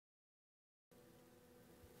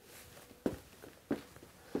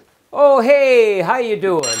Oh, hey, how you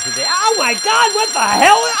doing today? Oh my God, what the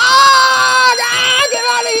hell? Ah, get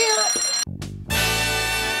out of here!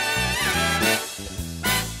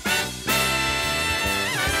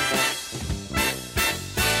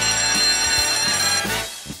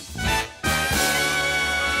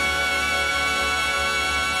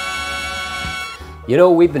 You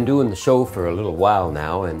know, we've been doing the show for a little while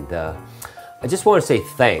now, and I just want to say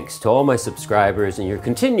thanks to all my subscribers and your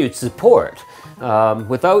continued support.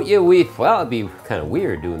 Without you, well, it'd be kind of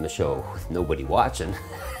weird doing the show with nobody watching.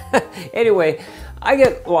 Anyway, I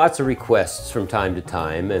get lots of requests from time to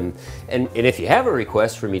time, and if you have a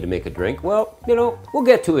request for me to make a drink, well, you know, we'll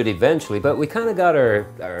get to it eventually, but we kind of got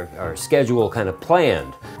our schedule kind of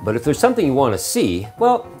planned. But if there's something you want to see,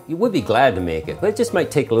 well, you would be glad to make it, but it just might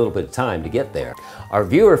take a little bit of time to get there. Our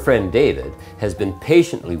viewer friend David has been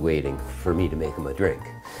patiently waiting for me to make him a drink.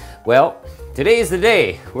 Well, today's the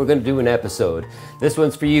day we're going to do an episode. This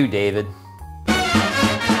one's for you, David.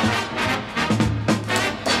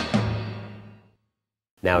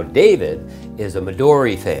 Now, David is a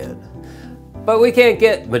Midori fan, but we can't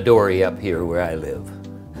get Midori up here where I live.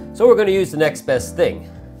 So we're going to use the next best thing,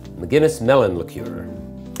 McGinnis melon liqueur.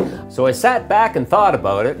 So I sat back and thought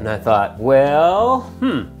about it, and I thought, well,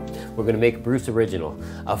 we're going to make a Bruce original.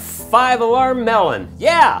 A 5 Alarm Melon.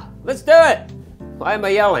 Yeah, let's do it. Why am I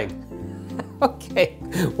yelling? Okay,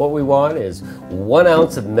 what we want is 1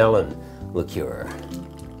 ounce of melon liqueur,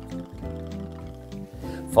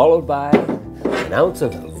 followed by 1 ounce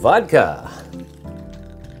of vodka.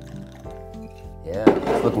 Yeah,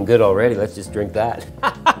 it's looking good already. Let's just drink that.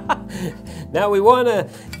 Now we want to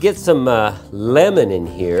get some lemon in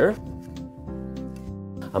here.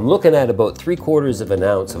 I'm looking at about 3/4 of an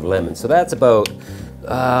ounce of lemon. So that's about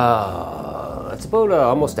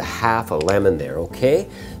almost a half a lemon there, okay?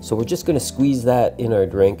 So we're just going to squeeze that in our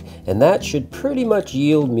drink, and that should pretty much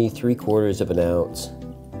yield me 3/4 of an ounce.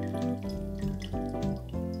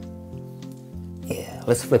 Yeah,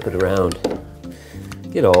 let's flip it around.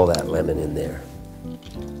 Get all that lemon in there.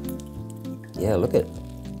 Yeah, look at,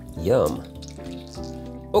 yum.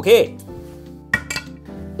 Okay,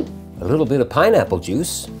 a little bit of pineapple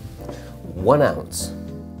juice, 1 ounce.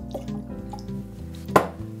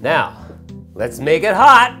 Now, let's make it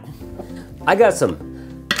hot. I got some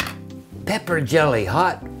pepper jelly,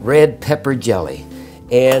 hot red pepper jelly.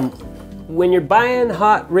 And when you're buying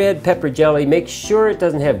hot red pepper jelly, make sure it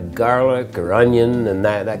doesn't have garlic or onion and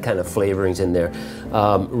that kind of flavorings in there.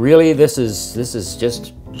 Really, this is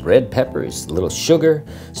just red peppers, a little sugar,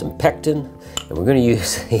 some pectin, and we're gonna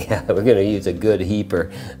use, we're gonna use a good heaper.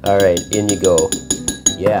 All right, in you go.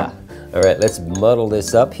 Yeah, all right, let's muddle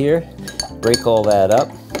this up here. Break all that up.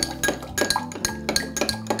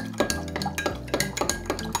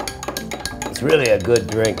 It's really a good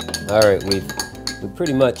drink. All right, we've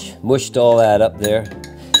pretty much mushed all that up there.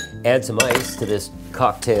 Add some ice to this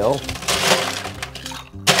cocktail.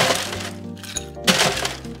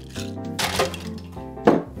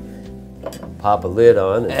 Pop a lid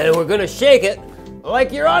on, and we're gonna shake it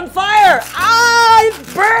like you're on fire. Ah, it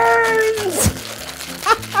burns!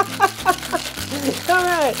 All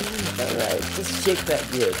right, just shake that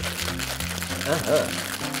good.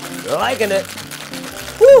 Liking it.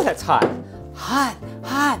 Woo, that's hot. Hot.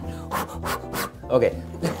 Okay,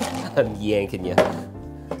 I'm yanking you.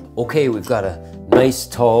 Okay, we've got a nice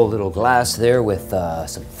tall little glass there with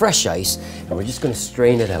some fresh ice, and we're just gonna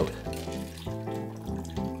strain it out.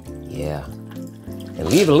 Yeah. And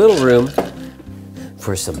leave a little room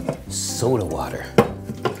for some soda water.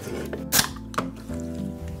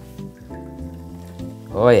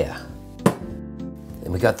 Oh yeah.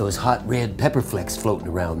 And we got those hot red pepper flecks floating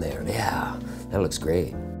around there. Yeah, that looks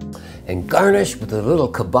great. And garnish with a little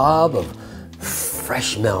kebab of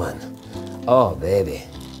fresh melon. Oh baby,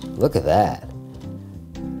 look at that.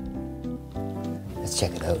 Let's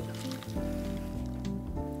check it out.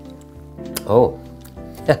 Oh.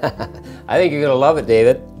 I think you're gonna love it,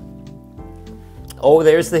 David. Oh,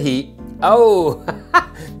 there's the heat. Oh,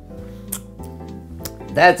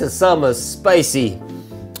 that's a summer spicy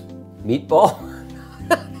meatball.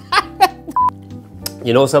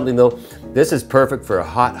 You know something though? This is perfect for a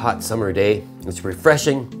hot summer day. It's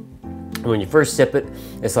refreshing. And when you first sip it,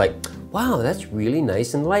 it's like, wow, that's really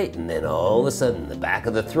nice and light. And then all of a sudden, the back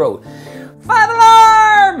of the throat, 5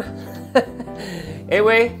 Alarm!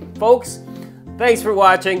 Anyway, folks, thanks for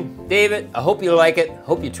watching. David, I hope you like it.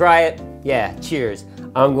 Hope you try it. Yeah, cheers.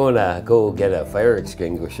 I'm gonna go get a fire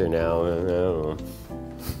extinguisher now.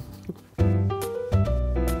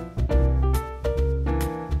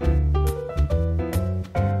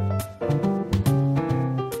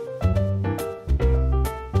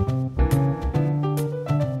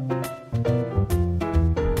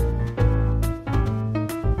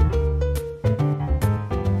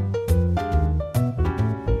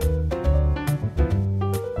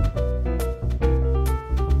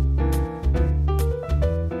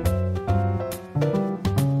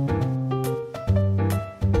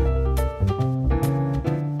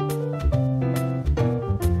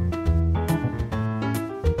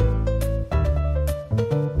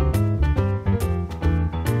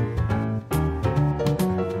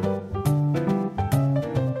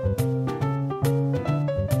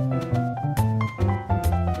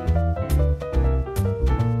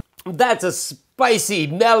 That's a spicy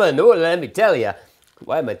melon. Oh, let me tell you.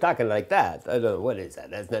 Why am I talking like that? I don't know. What is that?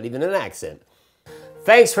 That's not even an accent.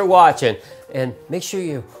 Thanks for watching. And make sure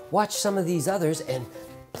you watch some of these others. And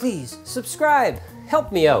please subscribe.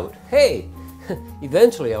 Help me out. Hey,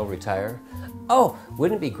 eventually I'll retire. Oh,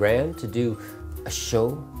 wouldn't it be grand to do a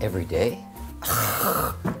show every day?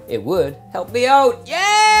 It would help me out. Yeah!